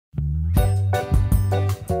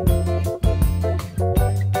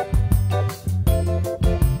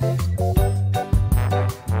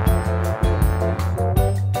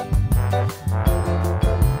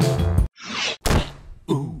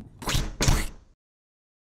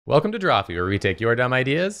Welcome to Drawfee, where we take your dumb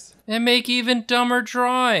ideas and make even dumber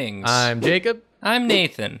drawings. I'm Jacob. I'm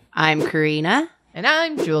Nathan. I'm Karina. And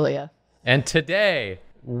I'm Julia. And today,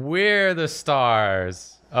 we're the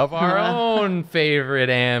stars of our own favorite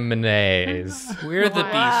animes. We're the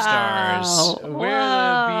B-stars. We're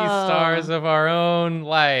the B-stars of our own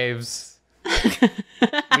lives.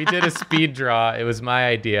 We did a speed draw. It was my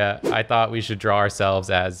idea. I thought we should draw ourselves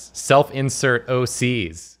as self-insert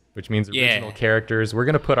OCs, which means original characters. We're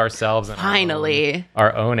going to put ourselves in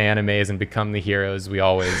our own animes and become the heroes we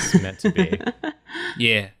always meant to be.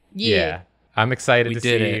 Yeah. I'm excited to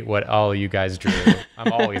see what all you guys drew.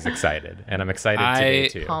 I'm always excited, and I'm excited today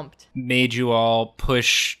too. Pumped. Made you all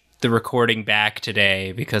push the recording back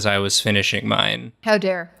today because I was finishing mine. How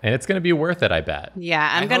dare. And it's going to be worth it, I bet. Yeah,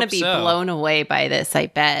 I'm going to be blown away by this, I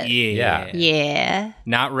bet. Yeah.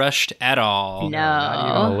 Not rushed at all. No.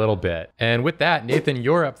 Not even a little bit. And with that, Nathan,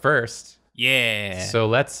 you're up first. Yeah. So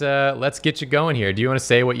let's get you going here. Do you want to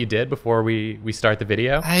say what you did before we start the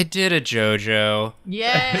video? I did a JoJo.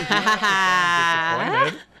 Yeah.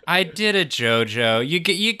 Disappointed. I did a JoJo.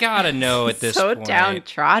 You gotta know at this so point.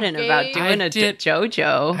 downtrodden about doing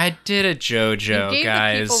JoJo. I did a JoJo, you gave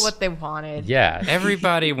guys. the people what they wanted. Yeah.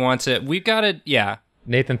 Everybody wants it. We've got to,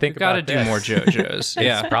 Nathan, think about Got to do more JoJos.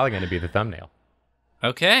 It's probably going to be the thumbnail.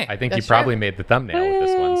 Okay. I think you probably made the thumbnail with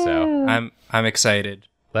this one, so I'm excited.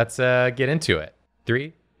 let's get into it.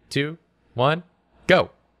 3, 2, 1, go.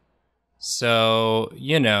 So,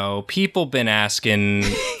 people been asking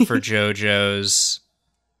for JoJo's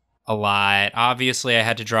a lot. Obviously, I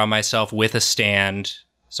had to draw myself with a stand,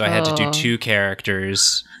 so I had to do 2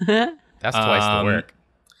 characters. That's twice the work.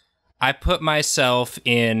 I put myself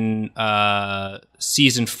in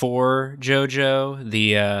season 4 JoJo,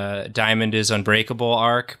 the Diamond is Unbreakable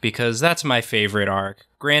arc, because that's my favorite arc.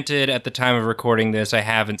 Granted, at the time of recording this, I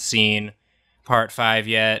haven't seen part 5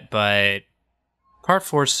 yet, but part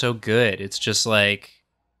 4 is so good. It's just like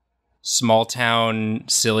small town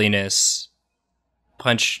silliness.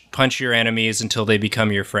 Punch your enemies until they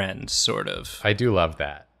become your friends, sort of. I do love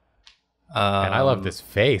that. And I love this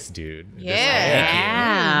face, dude.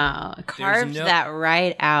 Yeah. Carved that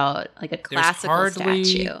right out like a classical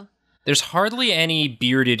statue. There's hardly any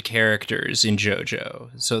bearded characters in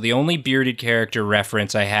JoJo. So the only bearded character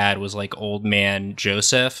reference I had was like Old Man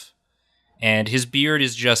Joseph. And his beard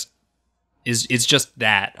is just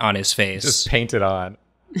that on his face. Just painted on.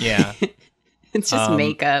 Yeah. It's just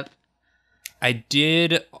makeup. I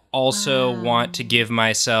did also want to give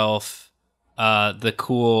myself the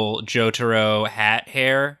cool Jotaro hat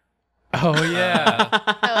hair. Oh,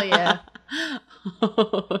 yeah. Hell yeah.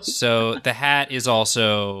 So the hat is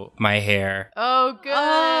also my hair. Oh, good.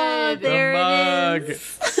 Oh, there it is.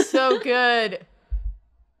 So good.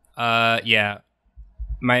 Yeah.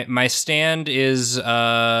 My stand is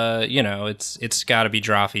it's got to be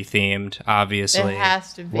Drawfee themed, obviously. It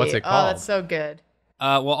has to be. What's it called? Oh, that's so good.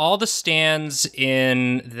 Well, all the stands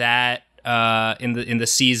in that in the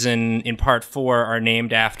season in part 4 are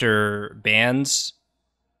named after bands.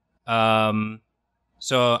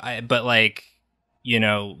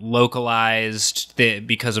 Localized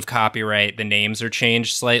because of copyright, the names are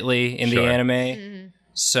changed slightly in the anime. Mm-hmm.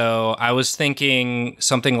 So I was thinking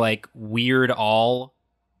something like Weird All.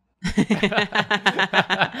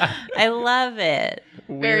 I love it.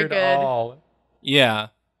 Very good. All. Yeah.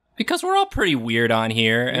 Because we're all pretty weird on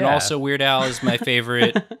here, and also Weird Al is my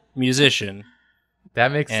favorite musician.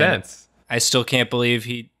 That makes sense. I still can't believe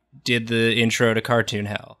he did the intro to Cartoon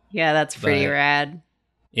Hell. Yeah, that's pretty rad.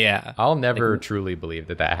 Yeah. I'll never truly believe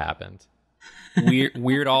that happened.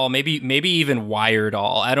 Weird Al, maybe even Wired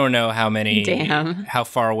Al. I don't know how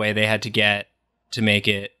far away they had to get to make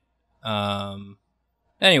it.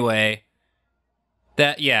 Anyway,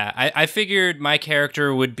 I figured my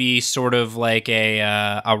character would be sort of like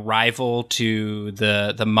a rival to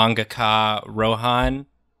the mangaka Rohan.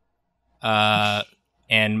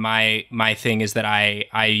 And my thing is that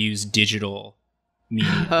I use digital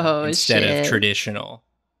media instead of traditional.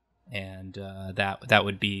 And that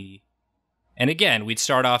would be, and again, we'd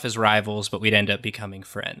start off as rivals, but we'd end up becoming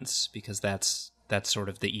friends because that's sort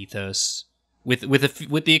of the ethos. With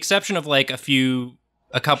the exception of like a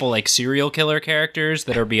couple like serial killer characters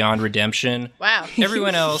that are beyond redemption. Wow.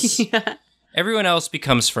 Everyone else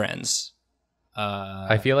becomes friends.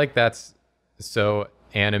 I feel like that's so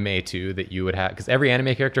anime too, that you would have, because every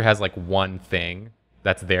anime character has like one thing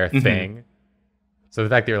that's their thing. So the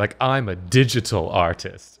fact that you're like, I'm a digital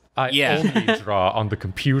artist. I only draw on the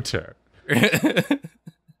computer.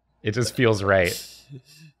 It just feels right.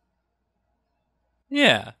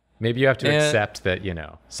 Yeah. Maybe you have to accept that,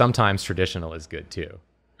 sometimes traditional is good too.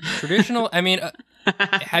 Traditional, I mean,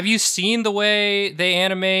 Have you seen the way they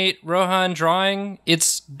animate Rohan drawing?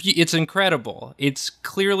 It's incredible. It's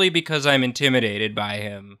clearly because I'm intimidated by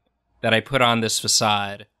him that I put on this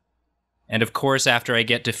facade. And of course, after I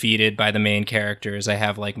get defeated by the main characters, I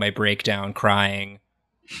have like my breakdown crying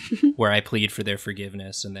where I plead for their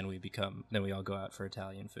forgiveness, and then we all go out for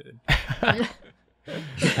Italian food.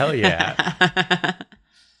 Hell yeah.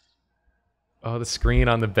 Oh, the screen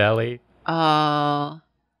on the belly. Oh.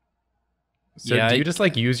 So Yeah, do you just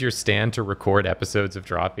like use your stand to record episodes of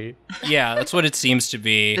Drawfee? Yeah, that's what it seems to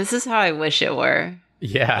be. This is how I wish it were.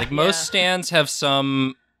 Yeah. Like most stands have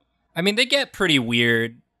some, I mean, they get pretty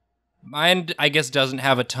weird. Mine, I guess, doesn't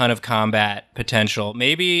have a ton of combat potential.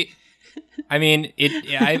 Maybe, I mean,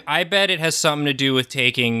 I bet it has something to do with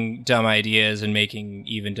taking dumb ideas and making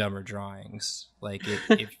even dumber drawings. Like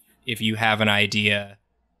if you have an idea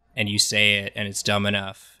and you say it and it's dumb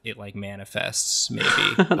enough, it like manifests maybe.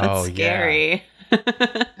 That's scary.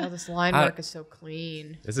 Oh, this line work is so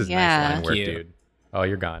clean. This is Yeah. nice line work, Thank you. dude. Oh,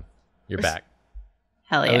 you're gone. You're back.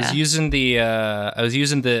 Hell yeah. I was using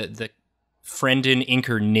the Friendin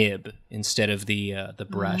inker nib instead of the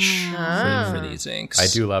brush for these inks. I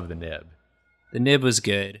do love the nib. The nib was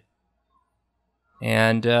good.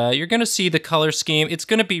 And you're going to see the color scheme. It's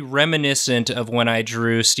going to be reminiscent of when I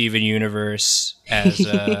drew Steven Universe as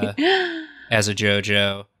a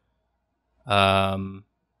JoJo. And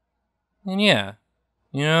yeah,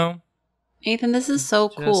 you know. Nathan, this is so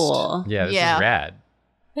cool. Yeah, this Yeah. is rad.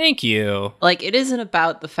 Thank you. Like, it isn't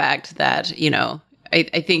about the fact that, you know, I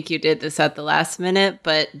think you did this at the last minute,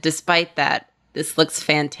 but despite that, this looks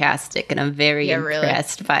fantastic, and I'm very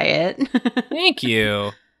impressed by it. Thank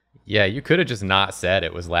you. Yeah, you could have just not said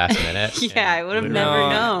it was last minute. Yeah, I would have literally never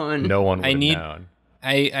known. No one would have need- known.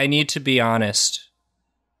 I need to be honest.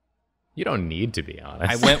 You don't need to be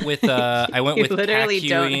honest. I went with You literally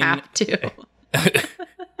don't Kakyoin. have to.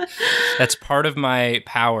 That's part of my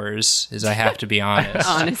powers is I have to be honest.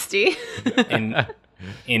 Honesty.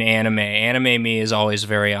 In anime. Anime me is always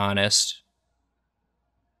very honest.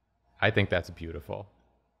 I think that's beautiful.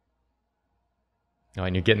 Oh,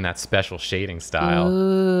 and you're getting that special shading style.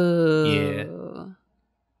 Ooh. Yeah.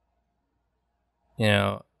 You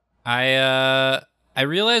know, I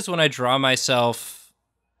realize when I draw myself,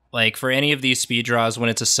 like for any of these speed draws, when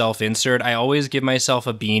it's a self-insert, I always give myself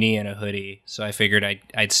a beanie and a hoodie. So I figured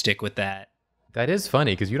I'd stick with that. That is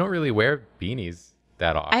funny because you don't really wear beanies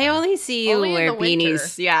that often. I only see you Only in wear the winter.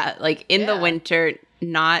 beanies. Yeah, like in the Yeah. winter,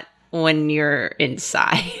 not when you're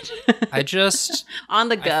inside. I just, On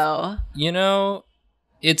the go. you know,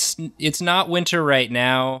 it's not winter right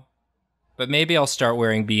now, but maybe I'll start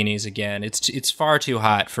wearing beanies again. It's far too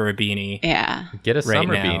hot for a beanie. Yeah. Get a right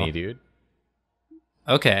summer now. beanie, dude.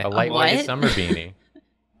 Okay. A lightweight what? summer beanie.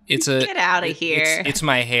 It's a Get out of here. It's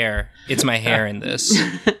my hair. It's my hair in this.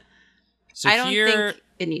 So I don't here, think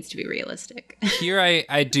it needs to be realistic. here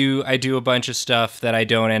I do a bunch of stuff that I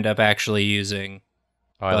don't end up actually using.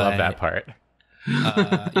 Oh, I love But- that part.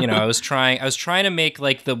 You know, I was trying to make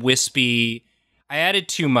like the wispy. I added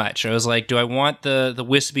too much. I was like, do I want the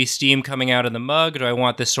wispy steam coming out of the mug? Do I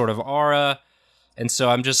want this sort of aura? And so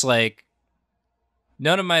I'm just like,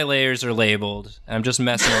 none of my layers are labeled. I'm just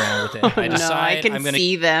messing around with it. I No, decide I can I'm gonna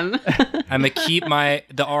see them. I'm gonna keep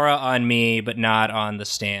the aura on me, but not on the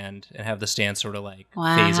stand, and have the stand sort of like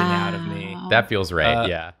phasing out of me. That feels right,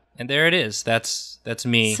 yeah. And there it is. That's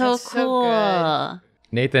me. So That's so cool. good.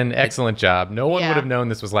 Nathan, excellent job. No one Yeah. would have known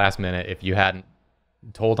this was last minute if you hadn't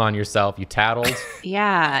told on yourself. You tattled.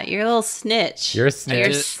 Yeah, you're a little snitch. You're a snitch.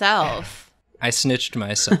 Yourself. I snitched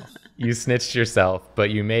myself. You snitched yourself, but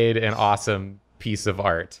you made an awesome piece of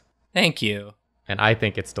art. Thank you. And I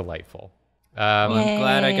think it's delightful. Well, I'm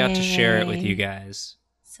glad I got to share it with Yay. you guys.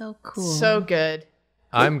 So cool. So good.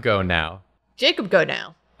 I'm go now. Jacob, go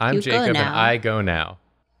now. I'm You go Jacob and now. I go now.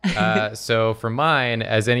 So for mine,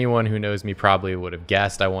 as anyone who knows me probably would have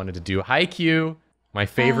guessed, I wanted to do Haikyuu, my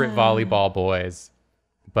favorite volleyball boys.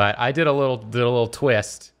 But I did a little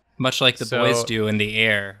twist. Much like the So- boys do in the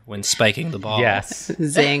air when spiking the ball. Yes.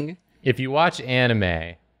 Zing. If you watch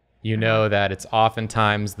anime, you know that it's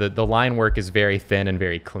oftentimes the line work is very thin and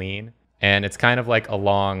very clean. And it's kind of like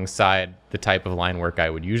alongside the type of line work I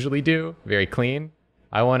would usually do, very clean.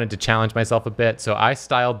 I wanted to challenge myself a bit, so I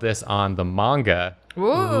styled this on the manga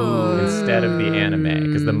Ooh. instead of the anime,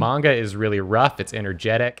 because the manga is really rough, it's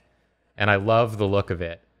energetic, and I love the look of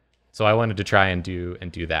it. So I wanted to try and do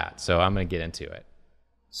that. So I'm gonna get into it.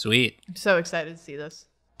 Sweet. I'm so excited to see this.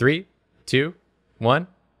 3, 2, 1,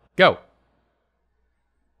 go.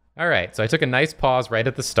 All right, so I took a nice pause right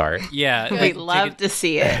at the start. Yeah. We'd love to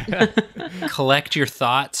see it. Collect your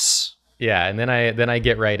thoughts. Yeah, and then I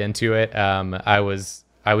get right into it. I was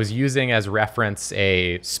using as reference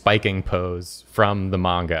a spiking pose from the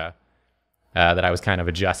manga that I was kind of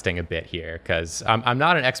adjusting a bit here because I'm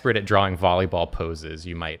not an expert at drawing volleyball poses,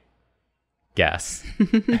 you might guess.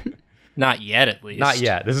 Not yet, at least. Not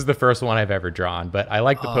yet. This is the first one I've ever drawn, but I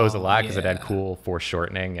like the pose a lot because it had cool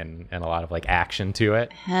foreshortening and a lot of like action to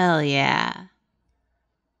it. Hell yeah.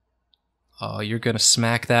 Oh, you're going to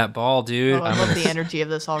smack that ball, dude. Oh, I love the energy of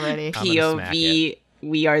this already. POV,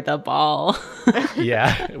 we are the ball.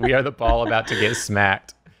 Yeah, we are the ball about to get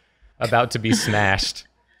smacked, about to be smashed.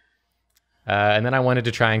 And then I wanted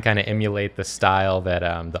to try and kind of emulate the style that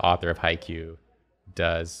the author of Haikyuu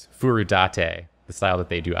does, Furudate, the style that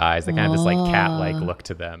they do eyes. They kind of this like cat-like look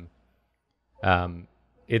to them.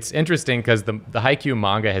 It's interesting because the Haikyuu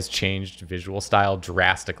manga has changed visual style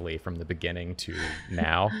drastically from the beginning to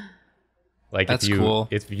now. Like That's cool.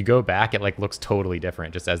 If you go back, it like looks totally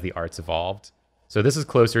different just as the art's evolved. So this is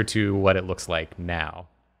closer to what it looks like now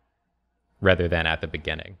rather than at the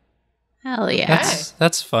beginning. Hell yeah.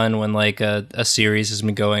 That's fun when like a series has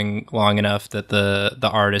been going long enough that the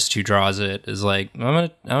artist who draws it is like,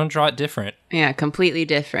 I'm gonna draw it different. Yeah, completely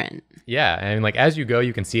different. Yeah, and like as you go,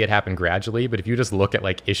 you can see it happen gradually. But if you just look at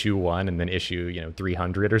like issue 1 and then issue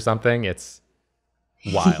 300 or something, it's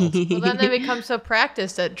wild. Well, then they become so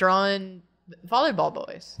practiced at drawing volleyball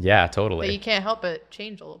boys. Yeah, totally. But you can't help but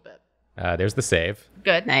change a little bit. There's the save.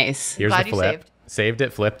 Good. Nice. Here's Glad the you flip. Saved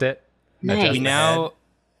it, flipped it. Nice. adjust the head.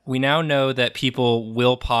 We now know that people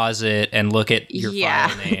will pause it and look at your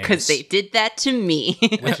file names. Because they did that to me.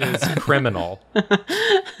 Which is criminal.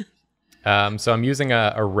 So I'm using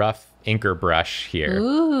a rough inker brush here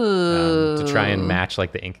to try and match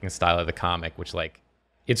like the inking style of the comic, which like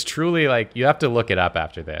it's truly like you have to look it up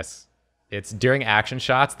after this. It's during action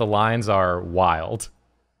shots, the lines are wild.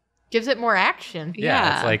 Gives it more action.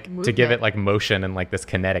 Yeah, it's like Movement. to give it like motion and like this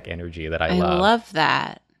kinetic energy that I love. I love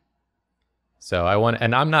that. So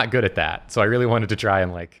and I'm not good at that. So I really wanted to try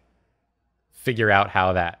and like figure out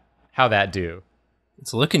how that do.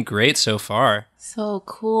 It's looking great so far. So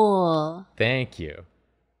cool. Thank you.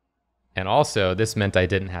 And also, this meant I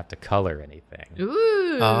didn't have to color anything,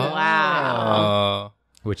 Ooh. Wow.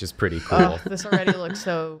 which is pretty cool. This already looks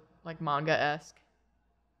so like manga-esque.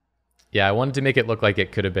 Yeah, I wanted to make it look like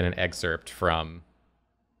it could have been an excerpt from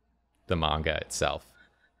the manga itself.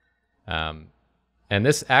 And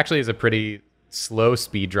this actually is a pretty slow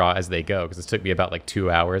speed draw as they go, because it took me about like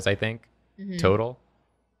 2 hours, I think, total.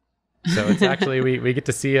 So it's actually, we get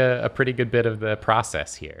to see a pretty good bit of the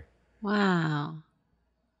process here. Wow.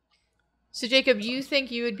 So Jacob, you think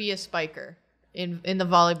you would be a spiker in the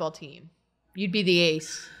volleyball team? You'd be the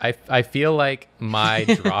ace. I feel like my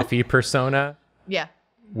Drawfee persona Yeah.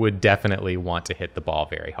 would definitely want to hit the ball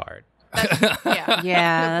very hard. Yeah. Yeah, Good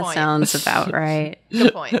that point. sounds about right.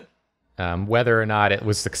 Good point. Whether or not it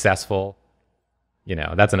was successful,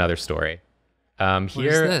 that's another story.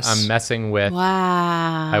 Here this? I'm messing with,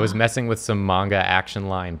 Wow. I was messing with some manga action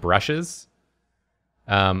line brushes.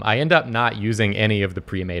 I end up not using any of the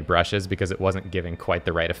pre-made brushes because it wasn't giving quite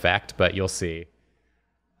the right effect, but you'll see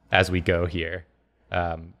as we go here.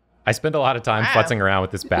 I spend a lot of time Wow. futzing around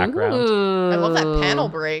with this background. Ooh. I love that panel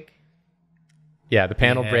break. Yeah, the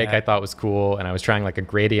panel break Yeah. I thought was cool, and I was trying like a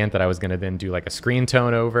gradient that I was going to then do like a screen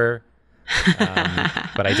tone over,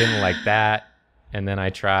 but I didn't like that. And then I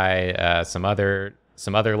try some other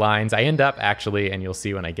lines. I end up actually, and you'll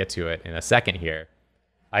see when I get to it in a second here,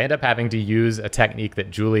 I end up having to use a technique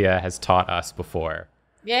that Julia has taught us before.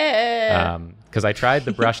 Yeah. Because I tried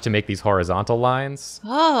the brush to make these horizontal lines,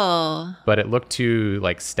 Oh. but it looked too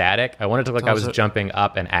like static. I wanted to look like I was Those are- jumping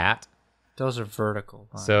up and at. Those are vertical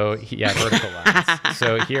lines. So vertical lines.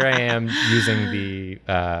 So here I am using the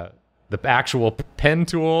actual pen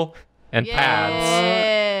tool and pads.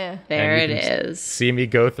 Yeah. There And it you can is. See me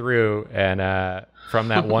go through and from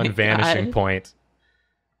that one my vanishing God. point,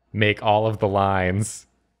 make all of the lines.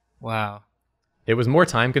 Wow. It was more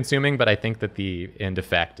time consuming, but I think that the end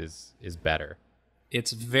effect is better.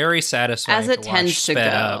 It's very satisfying As it to tends watch to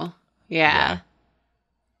sped go. up. Yeah.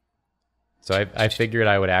 So I figured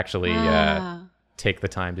I would actually Wow. take the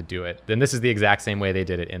time to do it. Then this is the exact same way they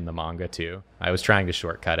did it in the manga too. I was trying to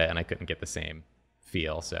shortcut it and I couldn't get the same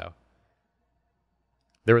feel. So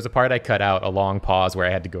there was a part I cut out, a long pause where I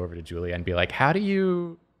had to go over to Julia and be like, "How do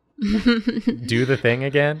you do the thing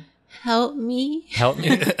again? Help me. Help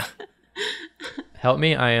me." Help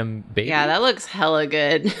me, I am baby. Yeah, that looks hella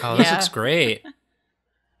good. Oh, this Yeah. looks great.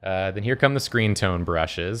 Then here come the screen tone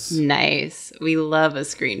brushes. Nice. We love a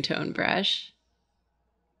screen tone brush.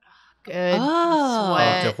 Good. Oh.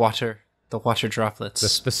 Sweat. The water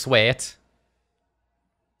droplets. The sweat.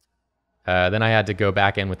 Then I had to go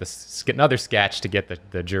back in with another sketch to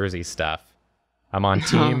get the jersey stuff. I'm on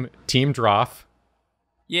Team Drawfee.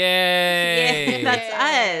 Yay!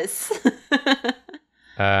 That's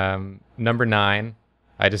us. Number 9,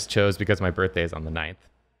 I just chose because my birthday is on the 9th.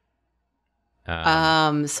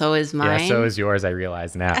 So is mine. Yeah, so is yours, I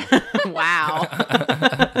realize now. Wow.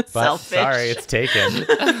 But Selfish. sorry, it's taken.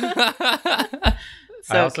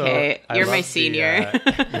 It's okay. You're my senior.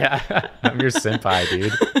 Yeah, I'm your senpai,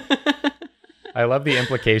 dude. I love the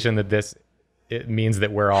implication that it means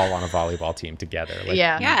that we're all on a volleyball team together. Like,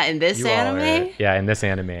 yeah, in this anime? In this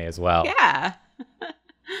anime as well. Yeah.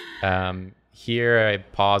 Here, I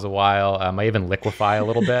pause a while. I even liquefy a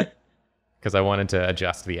little bit because I wanted to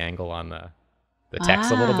adjust the angle on the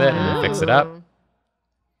text a little bit and then fix it up.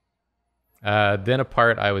 Then a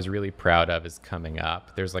part I was really proud of is coming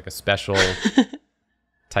up. There's like a special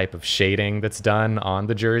type of shading that's done on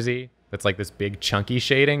the jersey. That's like this big chunky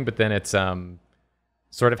shading, but then it's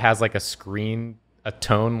sort of has like a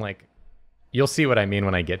tone, like you'll see what I mean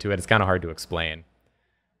when I get to it. It's kind of hard to explain.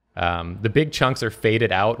 The big chunks are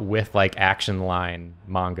faded out with like action line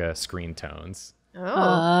manga screen tones.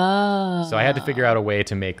 Oh. So I had to figure out a way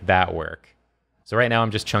to make that work. So right now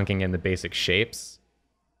I'm just chunking in the basic shapes.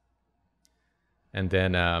 And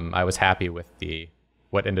then I was happy with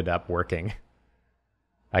what ended up working.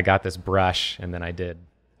 I got this brush and then I did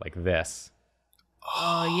like this.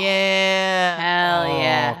 Oh, yeah. Hell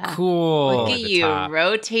yeah. Cool. Look at you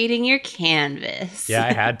rotating your canvas. Yeah,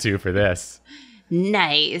 I had to for this.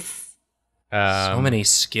 Nice. So many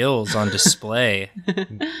skills on display.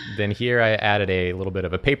 Then here I added a little bit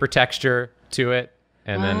of a paper texture to it.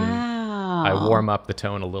 And then I warm up the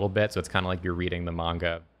tone a little bit. So it's kind of like you're reading the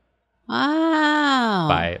manga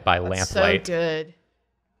by lamplight. So good.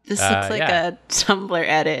 This looks like a Tumblr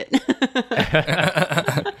edit.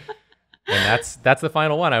 And that's the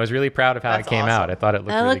final one. I was really proud of how it came out. I thought it looked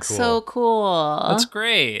really cool. That looks so cool. That's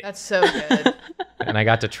great. That's so good. And I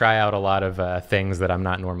got to try out a lot of things that I'm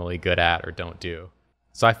not normally good at or don't do.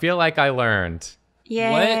 So I feel like I learned.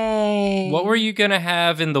 Yay. What were you going to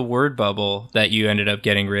have in the word bubble that you ended up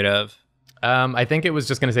getting rid of? I think it was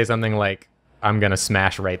just going to say something like, I'm going to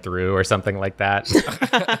smash right through or something like that.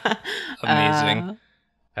 Amazing.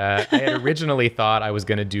 I had originally thought I was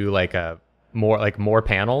going to do like more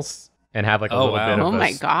panels and have like a little bit of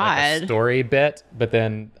like a story bit, but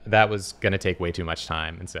then that was going to take way too much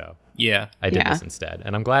time. And so I did this instead.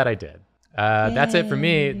 And I'm glad I did. That's it for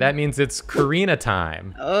me. That means it's Karina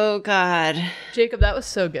time. Oh, God. Jacob, that was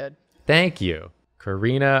so good. Thank you.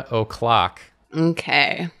 Karina O'Clock.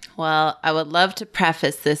 Okay. Well, I would love to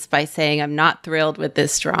preface this by saying I'm not thrilled with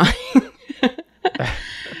this drawing.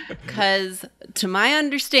 Because to my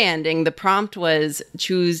understanding, the prompt was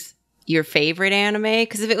choose your favorite anime.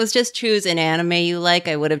 Because if it was just choose an anime you like,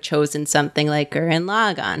 I would have chosen something like Gurren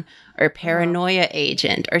Lagann or Paranoia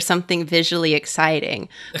Agent or something visually exciting.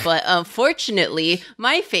 But unfortunately,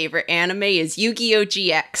 my favorite anime is Yu-Gi-Oh!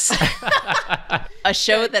 GX, a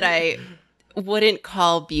show that I wouldn't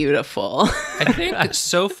call beautiful. I think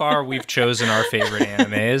so far we've chosen our favorite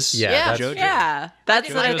animes. Yeah, JoJo. Yeah,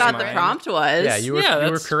 that's what I thought the prompt was. Yeah, you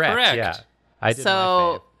were correct. Yeah, I did.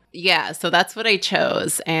 So so that's what I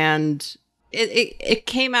chose, and it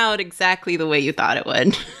came out exactly the way you thought it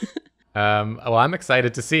would. Well, I'm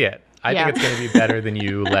excited to see it. I think it's going to be better than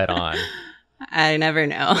you let on. I never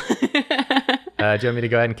know. Do you want me to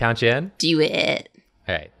go ahead and count you in? Do it.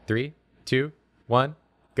 All right, 3, 2, 1,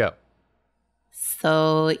 go.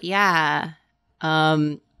 So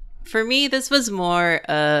for me, this was more,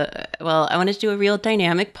 I wanted to do a real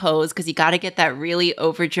dynamic pose because you got to get that really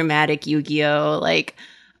overdramatic Yu-Gi-Oh! Like,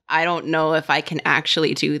 I don't know if I can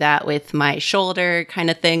actually do that with my shoulder kind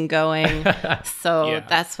of thing going. So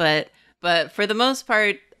that's but for the most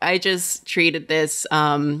part, I just treated this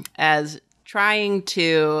as trying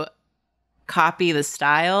to copy the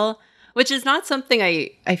style, which is not something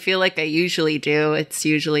I feel like I usually do. It's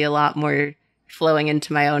usually a lot more flowing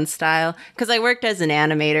into my own style because I worked as an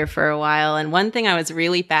animator for a while, and one thing I was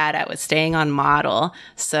really bad at was staying on model.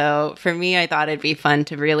 So for me, I thought it'd be fun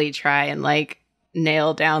to really try and like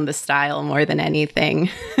nail down the style more than anything.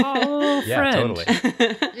 Oh, yeah, totally.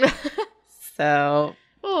 So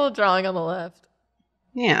drawing on the left.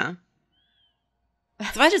 Yeah.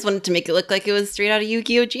 So I just wanted to make it look like it was straight out of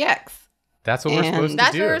Yu-Gi-Oh! GX. That's what we're supposed to do.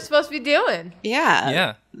 That's what we're supposed to be doing. Yeah.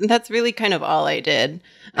 Yeah. That's really kind of all I did.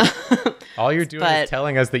 All you're doing is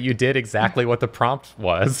telling us that you did exactly what the prompt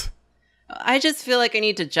was. I just feel like I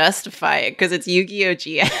need to justify it because it's Yu-Gi-Oh!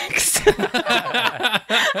 GX.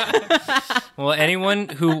 Well, anyone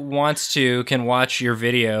who wants to can watch your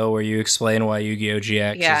video where you explain why Yu-Gi-Oh!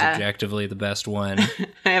 GX is objectively the best one.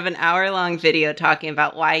 I have an hour-long video talking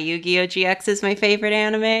about why Yu-Gi-Oh! GX is my favorite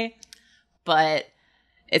anime, but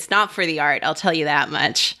it's not for the art, I'll tell you that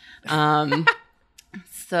much.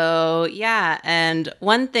 So, yeah, and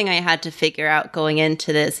one thing I had to figure out going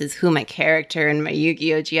into this is who my character in my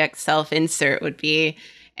Yu-Gi-Oh! GX self-insert would be,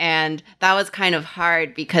 and that was kind of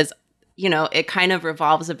hard because, you know, it kind of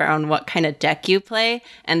revolves around what kind of deck you play,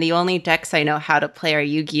 and the only decks I know how to play are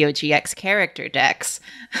Yu-Gi-Oh! GX character decks,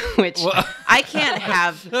 which I can't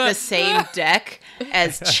have the same deck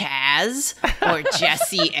as Chaz or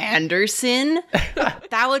Jesse Anderson.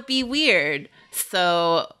 That would be weird.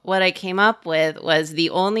 So what I came up with was the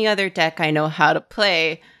only other deck I know how to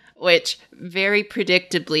play, which very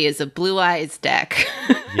predictably is a Blue Eyes deck.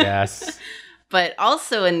 Yes. But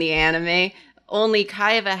also in the anime, only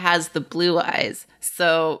Kaiba has the blue eyes.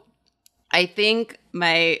 So I think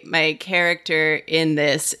my character in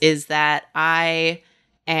this is that I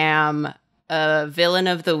am a villain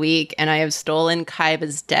of the week and I have stolen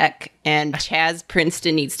Kaiba's deck and Chaz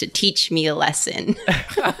Princeton needs to teach me a lesson.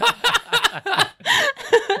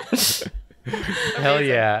 Hell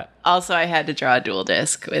yeah. Also, I had to draw a dual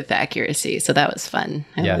disc with accuracy, so that was fun.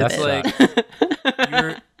 Yeah, that's like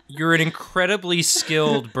you're an incredibly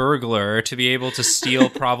skilled burglar to be able to steal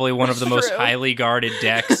probably one of the most highly guarded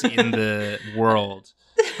decks in the world,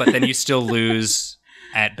 but then you still lose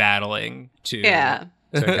at battling to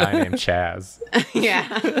to a guy named Chaz.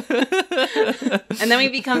 Yeah. And then we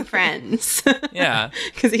become friends. Yeah.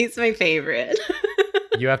 Because he's my favorite.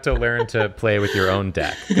 You have to learn to play with your own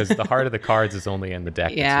deck because the heart of the cards is only in the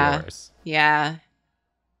deck that's yours. Yeah.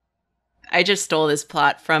 I just stole this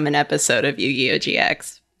plot from an episode of Yu-Gi-Oh!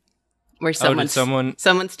 GX where someone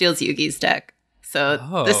steals Yugi's deck.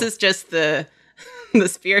 So this is just the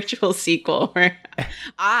spiritual sequel where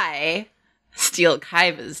I steal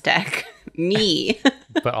Kaiba's deck. Me.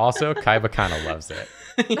 But also Kaiba kind of loves it.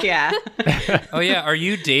 Yeah. Oh yeah, are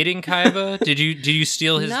you dating Kaiba? Did you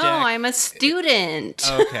steal his deck? No, I'm a student.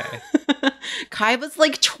 Okay. Kaiba's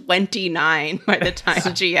like 29 by the time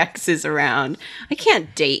GX is around. I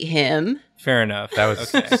can't date him. Fair enough. That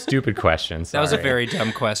was a stupid question. Sorry. That was a very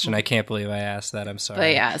dumb question. I can't believe I asked that. I'm sorry.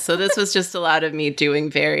 But yeah, so this was just a lot of me doing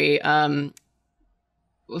very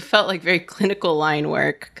felt like very clinical line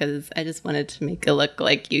work because I just wanted to make it look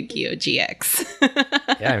like Yu-Gi-Oh!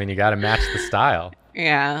 GX. Yeah, I mean, you got to match the style.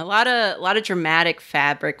 Yeah, a lot of dramatic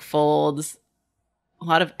fabric folds, a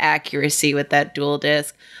lot of accuracy with that dual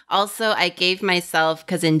disc. Also, I gave myself,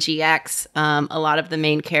 because in GX, a lot of the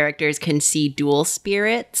main characters can see dual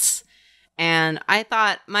spirits. And I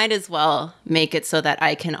thought, might as well make it so that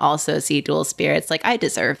I can also see dual spirits. Like, I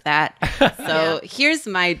deserve that. So here's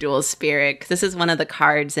my dual spirit. 'Cause this is one of the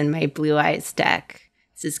cards in my Blue Eyes deck.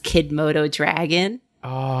 This is Kid Moto Dragon.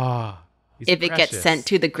 Oh, if it gets sent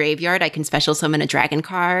to the graveyard, I can special summon a dragon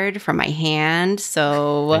card from my hand.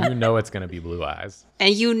 So and you know it's going to be Blue Eyes.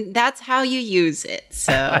 And that's how you use it.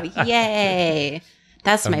 So yay.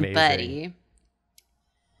 That's amazing. My buddy.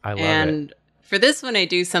 I love and it. For this one, I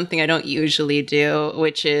do something I don't usually do,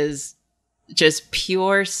 which is just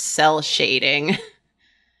pure cell shading.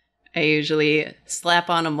 I usually slap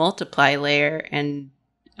on a multiply layer and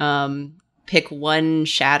pick one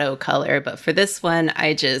shadow color. But for this one,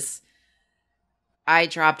 I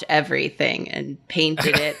dropped everything and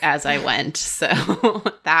painted it as I went. So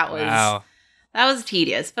that was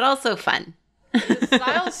tedious, but also fun. The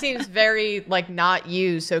style seems very like not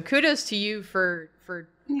you. So kudos to you for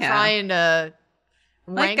trying to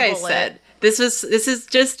like I said, this is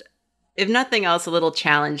just, if nothing else, a little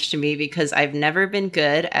challenge to me because I've never been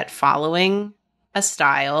good at following a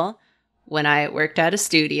style. When I worked at a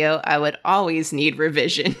studio, I would always need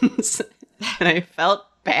revisions, and I felt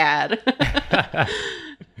bad.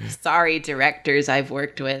 Sorry, directors I've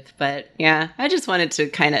worked with, but yeah, I just wanted to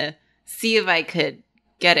kind of see if I could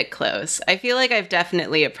get it close. I feel like I've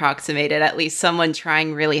definitely approximated at least someone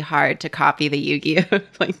trying really hard to copy the Yu-Gi-Oh!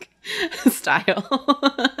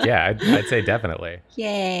 Style. Yeah, I'd say definitely.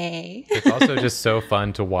 Yay. It's also just so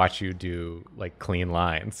fun to watch you do like clean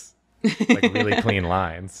lines, like really clean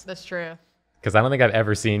lines. That's true. Because I don't think I've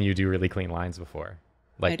ever seen you do really clean lines before.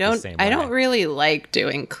 Like I don't really like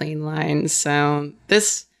doing clean lines, so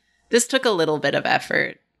this took a little bit of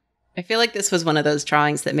effort. I feel like this was one of those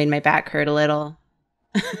drawings that made my back hurt a little.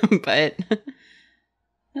 But it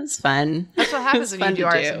was fun. That's what happens when you do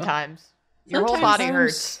art sometimes. Your whole body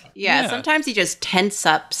hurts. Yeah, sometimes you just tense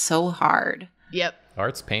up so hard. Yep.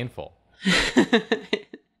 Art's painful.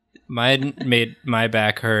 Mine made my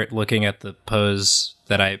back hurt looking at the pose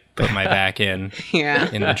that I put my back in Yeah.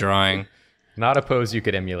 in the drawing. Not a pose you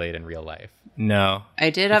could emulate in real life. No. I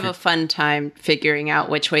did have a fun time figuring out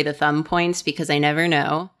which way the thumb points because I never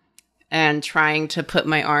know. And trying to put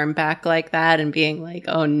my arm back like that and being like,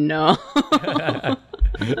 oh no.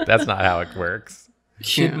 That's not how it works.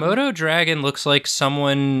 Kidmodo Dragon looks like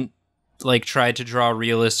someone like tried to draw a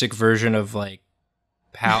realistic version of like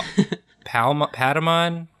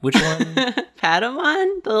Patamon? Which one?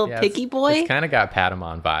 Patamon? The little picky boy? It's kind of got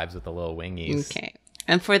Patamon vibes with the little wingies. Okay.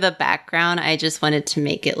 And for the background, I just wanted to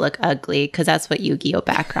make it look ugly because that's what Yu-Gi-Oh!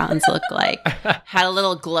 Backgrounds look like. Had a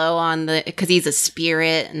little glow on because he's a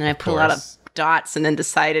spirit, and then I put a lot of dots and then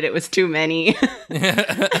decided it was too many.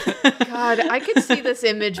 God, I could see this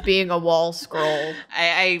image being a wall scroll.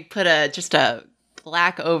 I put just a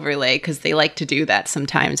black overlay because they like to do that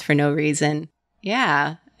sometimes for no reason.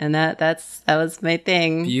 Yeah. And that was my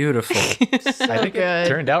thing. Beautiful. So I think good. it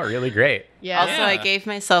turned out really great. Yeah. Also, I gave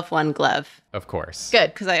myself one glove Of course.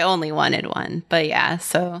 Good. because I only wanted one. But yeah,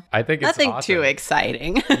 so I think it's nothing awesome. too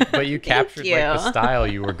exciting. But you captured you. like the style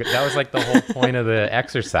you were. That was like the whole point of the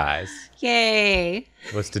exercise Yay.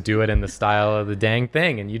 was to do it in the style of the dang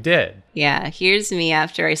thing, and you did. Yeah, here's me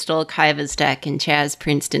after I stole Kaiva's deck and Chaz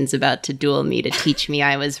Princeton's about to duel me to teach me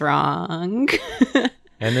I was wrong.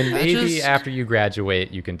 And then maybe after you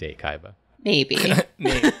graduate, you can date Kaiba. Maybe.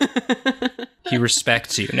 He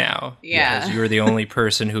respects you now. Yeah. Because you're the only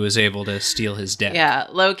person who was able to steal his deck. Yeah,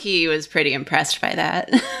 Loki was pretty impressed by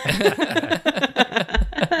that.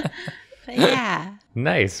 But yeah,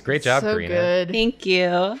 Nice, great job, so Karina. good. thank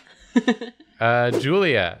you.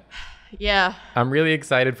 Julia, Yeah. I'm really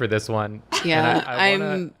excited for this one. Yeah,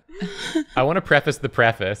 And I want to preface the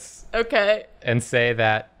preface Okay. and say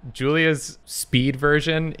that Julia's speed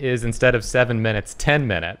version is instead of 7 minutes, 10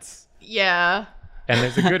 minutes. Yeah. And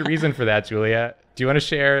there's a good reason for that, Julia. Do you want to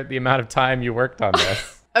share the amount of time you worked on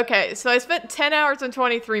this? Okay, so I spent 10 hours and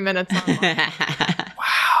 23 minutes on mine.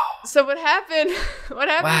 So what happened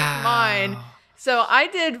with mine, so I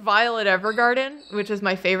did Violet Evergarden, which is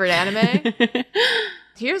my favorite anime.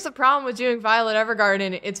 Here's the problem with doing Violet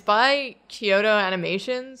Evergarden. It's by Kyoto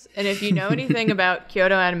Animations, and if you know anything about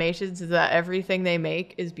Kyoto Animations, is that everything they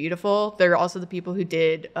make is beautiful. They're also the people who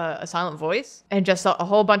did A Silent Voice and just a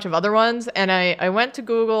whole bunch of other ones. And I went to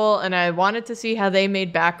Google and I wanted to see how they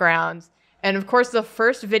made backgrounds. And of course, the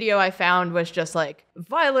first video I found was just like,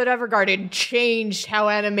 Violet Evergarden changed how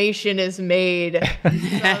animation is made. So I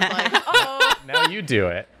was like, uh-oh. Now you do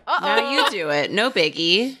it. Now you do it. No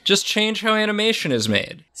biggie. Just change how animation is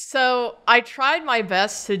made. So I tried my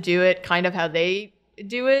best to do it kind of how they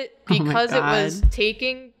do it Oh my because it God. was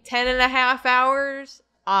taking 10 and a half hours.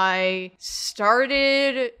 I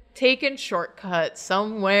started taking shortcuts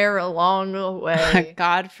somewhere along the way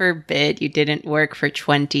God forbid you didn't work for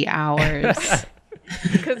 20 hours.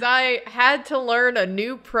 because I had to learn a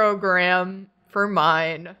new program for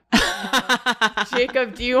mine.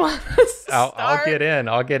 Jacob, do you want to start? I'll get in.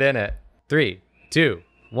 I'll get in it. 3, 2,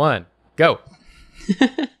 1, go.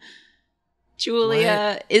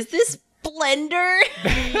 Julia, is this Blender?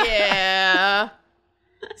 Yeah.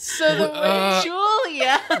 So the way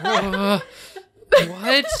Julia.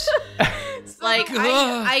 What? Like,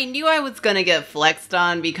 I knew I was going to get flexed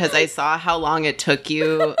on because I saw how long it took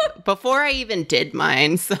you before I even did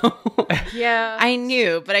mine. So yeah. I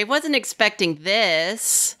knew, but I wasn't expecting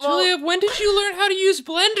this. Julia, when did you learn how to use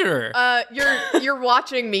Blender? You're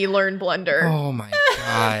watching me learn Blender. Oh my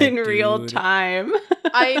god. In real dude. time.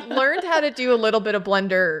 I learned how to do a little bit of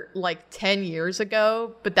Blender like 10 years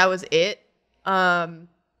ago, but that was it.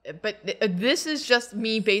 This is just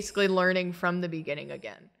me basically learning from the beginning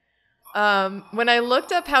again. When I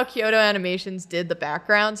looked up how Kyoto Animations did the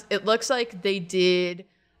backgrounds, it looks like they did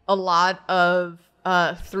a lot of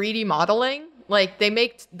 3D modeling. Like they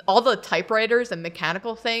make all the typewriters and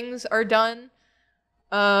mechanical things are done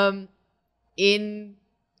in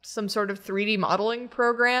some sort of 3D modeling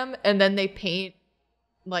program, and then they paint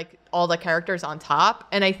like all the characters on top.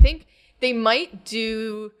 And I think they might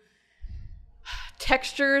do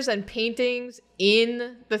textures and paintings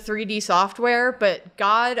in the 3D software, but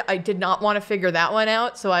God, I did not want to figure that one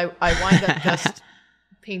out, so I wound up just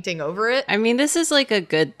painting over it. I mean, this is like a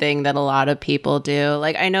good thing that a lot of people do.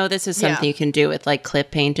 Like, I know this is something Yeah. you can do with like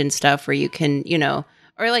clip paint and stuff where you can,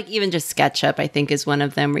 or like even just SketchUp, I think is one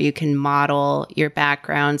of them where you can model your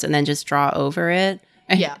backgrounds and then just draw over it.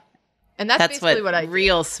 Yeah. And that's basically what I did.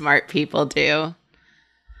 real smart people do.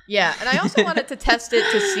 Yeah, and I also wanted to test it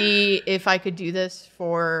to see if I could do this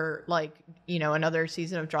for like, another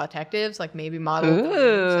season of Draw Detectives, like maybe model it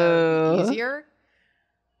so it'd be easier.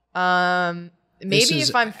 Maybe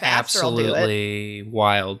if I'm faster, I'll do it. Absolutely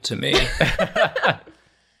wild to me.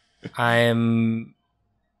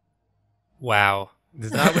 Wow.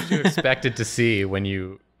 This is not what you expected to see when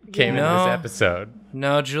you came into this episode.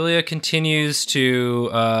 No, Julia continues to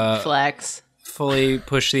Flex. fully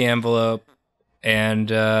push the envelope, and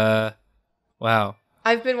wow.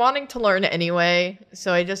 I've been wanting to learn anyway,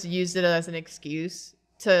 so I just used it as an excuse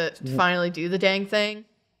to finally do the dang thing.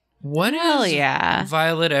 What Hell is yeah.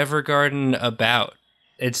 Violet Evergarden about?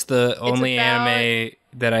 It's the only anime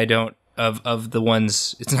that I don't of the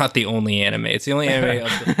ones. It's not the only anime. It's the only anime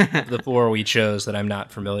of the four we chose that I'm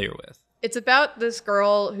not familiar with. It's about this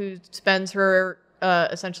girl who spends her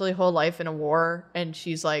essentially whole life in a war, and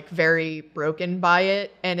she's like very broken by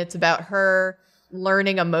it. And it's about her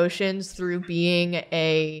learning emotions through being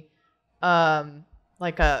a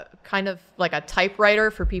like a kind of like a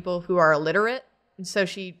typewriter for people who are illiterate. And so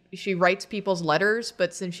she writes people's letters,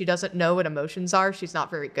 but since she doesn't know what emotions are, she's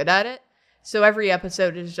not very good at it. So every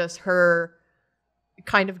episode is just her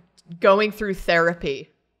kind of going through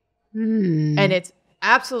therapy. And it's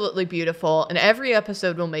absolutely beautiful, and every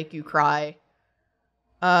episode will make you cry.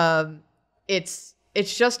 It's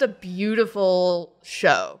just a beautiful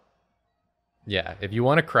show. Yeah, if you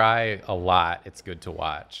want to cry a lot, it's good to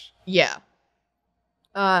watch. Yeah.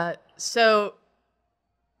 So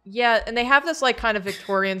yeah, and they have this like kind of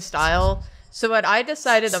Victorian style. So what I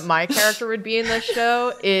decided that my character would be in this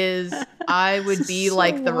show is I would be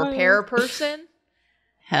like the repair person.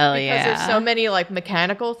 Hell because yeah. there's so many like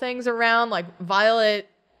mechanical things around. Like Violet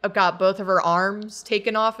got both of her arms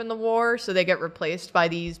taken off in the war, so they get replaced by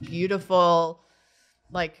these beautiful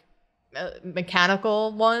like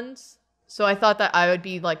mechanical ones. So I thought that I would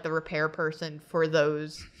be like the repair person for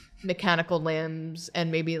those mechanical limbs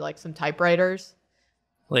and maybe like some typewriters.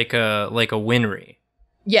 Like a Winry.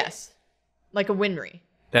 Yes. Like a Winry.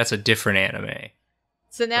 That's a different anime.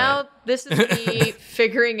 So now this is me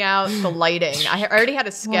figuring out the lighting. I already had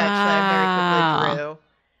a sketch that I very quickly drew.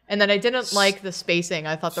 And then I didn't like the spacing.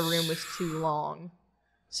 I thought the room was too long.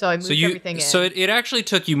 So I moved everything in. So it actually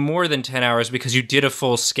took you more than 10 hours because you did a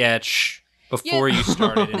full sketch before you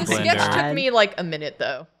started in the Blender. sketch took me like a minute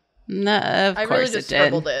though. No, of I course really just it did.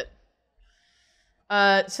 scribbled it.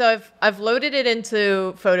 So I've loaded it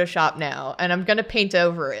into Photoshop now, and I'm gonna paint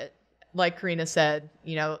over it. Like Karina said,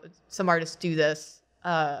 you know, some artists do this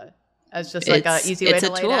as just like an easy way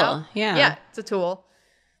to lay it out. Yeah, it's a tool.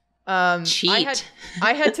 Cheat.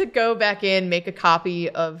 I had to go back in, make a copy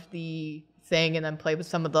of the thing, and then play with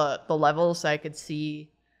some of the levels so I could see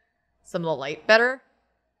some of the light better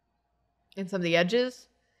and some of the edges.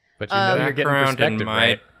 But you know you're getting Background in perspective, my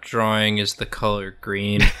right? drawing is the color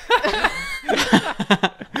green.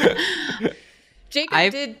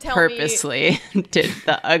 Jacob did tell purposely did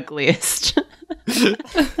the ugliest.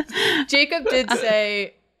 Jacob did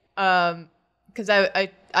say, because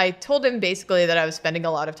I told him basically that I was spending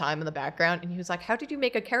a lot of time in the background, and he was like, how did you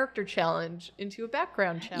make a character challenge into a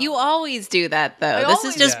background challenge? You always do that, though. I This is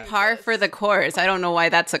always just do par this. for the course. I don't know why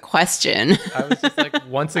that's a question. I was just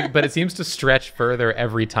like, but it seems to stretch further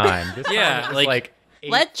every time. This Yeah, time it was like 8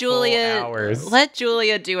 Let full hours.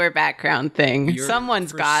 Julia do her background thing.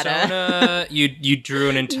 Someone's gotta. Persona, you drew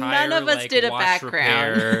an entire None of us like, did a wash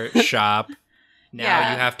background. repair shop. Now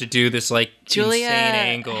Yeah. you have to do this like Julia insane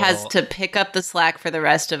angle. has to pick up the slack for the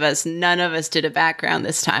rest of us. None of us did a background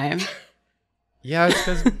this time. Yeah, it's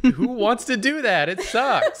because who wants to do that? It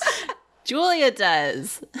sucks. Julia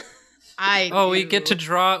does. we get to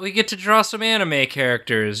draw some anime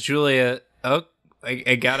characters. Julia,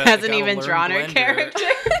 I gotta Hasn't I gotta even learn drawn her Blender. character.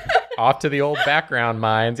 Off to the old background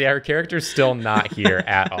minds. Yeah, her character's still not here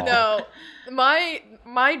at all. No,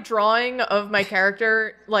 my drawing of my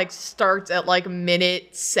character like starts at like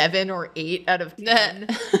minute 7 or 8 out of 10,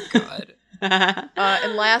 God.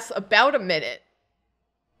 and lasts about a minute.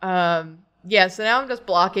 Yeah. So now I'm just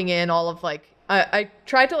blocking in all of like I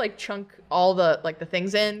tried to like chunk all the like the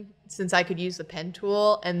things in since I could use the pen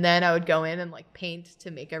tool, and then I would go in and like paint to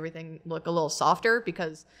make everything look a little softer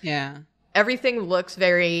because Yeah. everything looks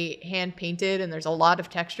very hand painted and there's a lot of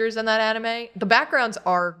textures in that anime. The backgrounds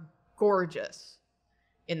are gorgeous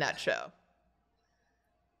in that show.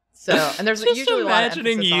 So, and there's Just usually a lot of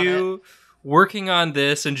imagining emphasis on it. you working on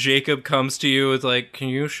this, and Jacob comes to you with like, "Can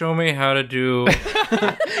you show me how to do?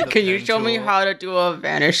 Can you show me how to do a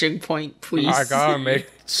vanishing point, please? I gotta make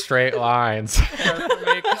straight lines.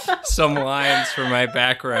 make some lines for my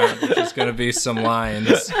background, which is gonna be some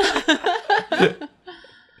lines."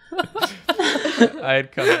 I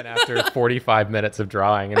had come in after 45 minutes of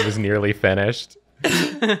drawing and was nearly finished.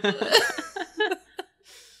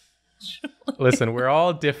 Listen, we're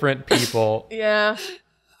all different people. Yeah.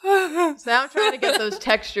 So now I'm trying to get those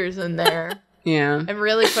textures in there. Yeah. And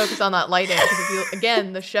really focus on that lighting. Because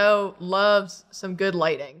again, the show loves some good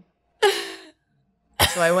lighting.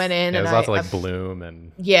 So I went in Yeah, and there's lots of like bloom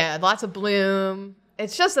and yeah, lots of bloom.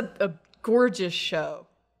 It's just a gorgeous show.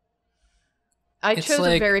 I chose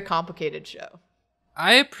a very complicated show.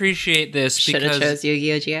 I appreciate this Should have because chose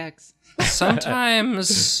Yu-Gi-Oh!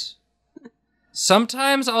 GX.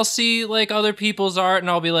 sometimes I'll see like other people's art and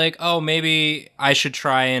I'll be like, oh, maybe I should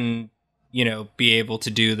try and, you know, be able to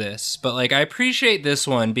do this. But like, I appreciate this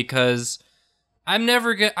one because I'm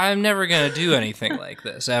never gonna do anything like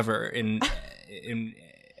this ever. I'm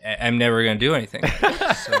never gonna do anything like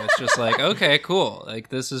this. So it's just like, okay, cool. Like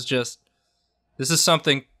this is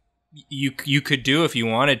something you could do if you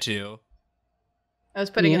wanted to. I was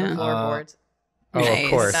putting in the floorboards. Oh, Nice. of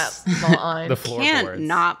course. That small line. The Can't floorboards.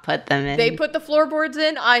 not put them in. They put the floorboards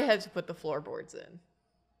in. I had to put the floorboards in.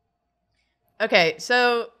 Okay,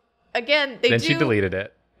 so again, Then she deleted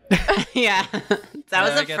it. Yeah. That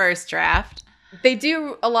was I the get- first draft. they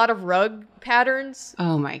do a lot of rug patterns,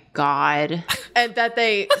 Oh my god. and that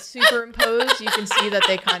they superimpose. You can see that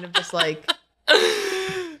they kind of just like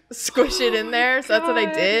squish it in there. So that's what I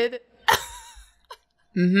did.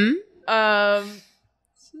 Mm-hmm.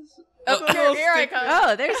 Here I come.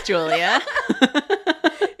 Oh, there's Julia.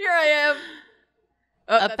 Here I am.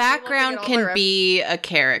 Oh, A that's me background looking at all my can be a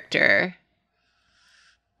character.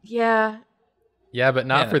 Yeah. Yeah, but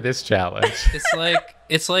not Yeah. for this challenge.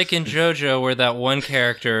 It's like in JoJo where that one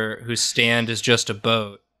character whose stand is just a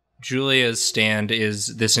boat. Julia's stand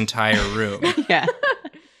is this entire room. Yeah.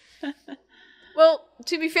 Well,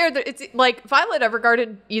 to be fair, it's like Violet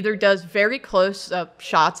Evergarden either does very close up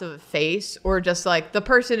shots of a face, or just like the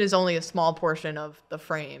person is only a small portion of the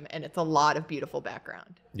frame, and it's a lot of beautiful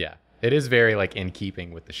background. Yeah, it is very like in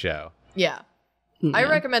keeping with the show. Yeah. I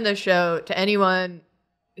recommend this show to anyone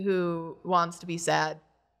who wants to be sad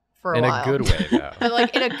for a In while. a good way, though. But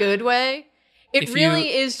like in a good way. It If really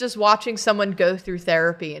you- is just watching someone go through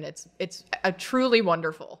therapy, and it's a truly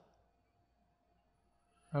wonderful.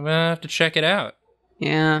 I'm gonna have to check it out.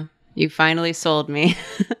 Yeah. You finally sold me.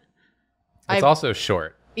 It's also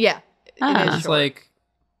short. Yeah. It Ah. is It's short. like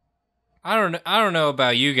I don't know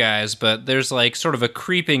about you guys, but there's like sort of a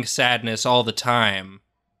creeping sadness all the time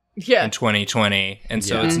yeah. in 2020, and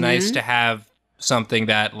so Yeah. it's nice Mhm. to have something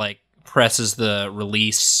that like presses the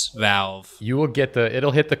release valve. You will get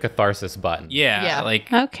it'll hit the catharsis button. Yeah, Yeah.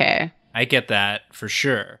 like Okay. I get that for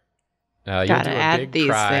sure. You'll Gotta do a add big these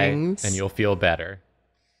cry, things. and you'll feel better.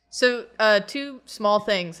 So, two small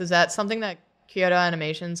things is that something that Kyoto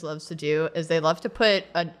Animations loves to do is they love to put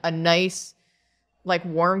a nice, like,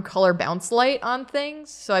 warm color bounce light on things.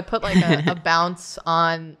 So I put like a bounce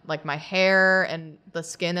on like my hair and the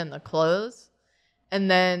skin and the clothes,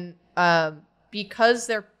 and then because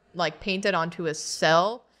they're like painted onto a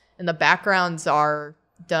cell and the backgrounds are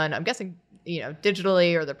done, I'm guessing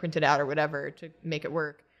digitally or they're printed out or whatever to make it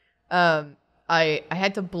work. I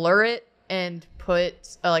had to blur it and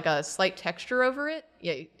put like a slight texture over it.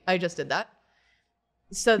 Yeah, I just did that.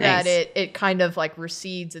 So that Nice. it kind of like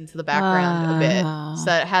recedes into the background a Wow. bit. So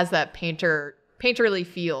that it has that painterly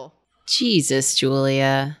feel. Jesus,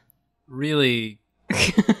 Julia. Really,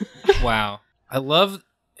 wow. I love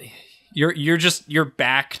you're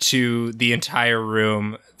back to the entire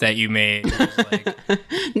room that you made. Just, like,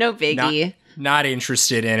 No biggie. not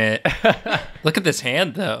interested in it. Look at this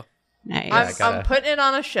hand though. Nice. I'm putting it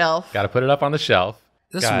on a shelf. Got to put it up on the shelf.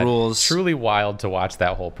 This God, rules. Truly wild to watch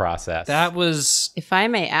that whole process. That was If I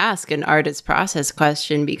may ask an artist process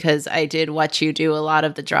question, because I did watch you do a lot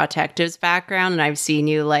of the Drawtectives background, and I've seen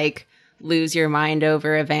you like lose your mind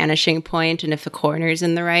over a vanishing point and if a corner's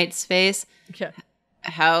in the right space. Yeah.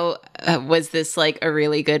 How was this like a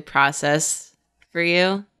really good process for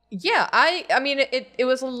you? Yeah, I mean, it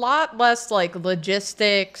was a lot less like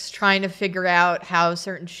logistics, trying to figure out how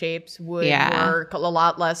certain shapes would work, a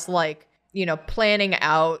lot less like, planning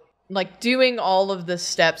out, like doing all of the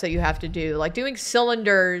steps that you have to do, like doing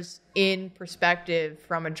cylinders in perspective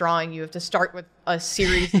from a drawing. You have to start with a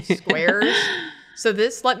series of squares. So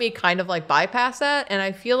this let me kind of like bypass that. And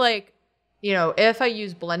I feel like, if I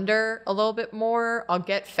use Blender a little bit more, I'll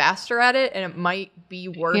get faster at it and it might be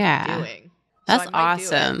worth doing. So That's I might do it.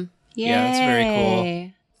 awesome. Yeah, that's very cool.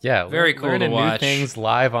 Yay. yeah, very cool to learning new watch. things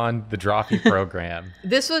live on the Drawfee program.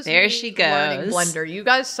 This was There me she learning goes. Blender. You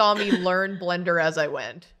guys saw me learn Blender as I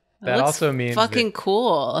went. That Looks also means fucking that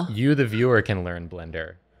cool. you, the viewer, can learn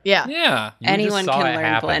Blender. Yeah. yeah. You just Anyone saw can it learn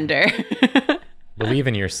happen. Blender. Believe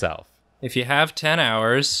in yourself. If you have 10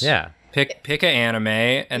 hours, Yeah. pick an anime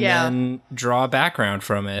and Yeah. then draw a background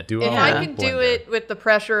from it. Do If all I that can do Blender. it with the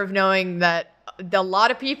pressure of knowing that a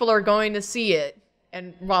lot of people are going to see it.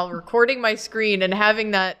 And while recording my screen and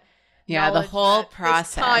having that the knowledge whole that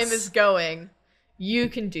process. this time is going, you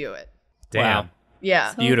can do it. Damn. Wow.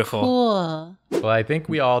 Yeah. So Beautiful. Cool. Well, I think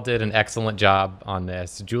we all did an excellent job on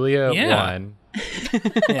this. Julia won,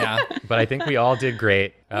 Yeah. but I think we all did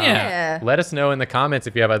great. Yeah. Let us know in the comments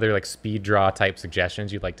if you have other like speed draw type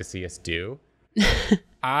suggestions you'd like to see us do.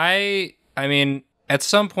 I mean, at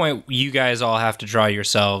some point, you guys all have to draw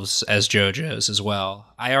yourselves as JoJo's as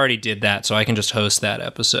well. I already did that, so I can just host that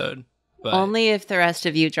episode. But Only if the rest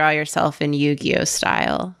of you draw yourself in Yu-Gi-Oh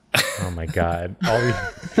style. Oh my god.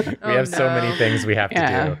 We have so many things we have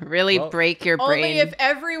to do. Really break your brain. Only if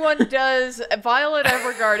everyone does Violet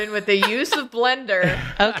Evergarden with the use of Blender.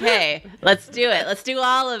 Okay, let's do it. Let's do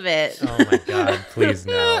all of it. Oh my god, please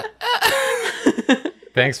no.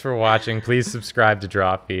 Thanks for watching. Please subscribe to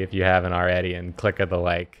Drawfee if you haven't already, and click of the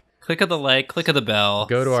like. click of the like, click of the bell.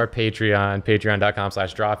 Go to our Patreon,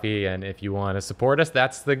 patreon.com/Drawfee, and if you want to support us,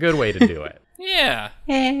 that's the good way to do it. Yeah.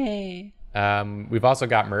 Hey. We've also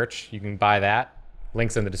got merch. You can buy that.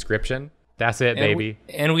 Links in the description. That's it, baby.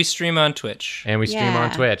 And we stream on Twitch. And we stream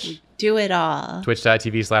on Twitch. Do it all.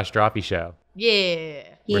 Twitch.tv/Drawfee show. Yeah.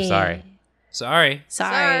 We're sorry. Sorry.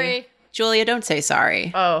 Sorry. Julia, don't say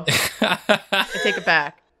sorry. Oh. I take it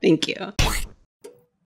back. Thank you.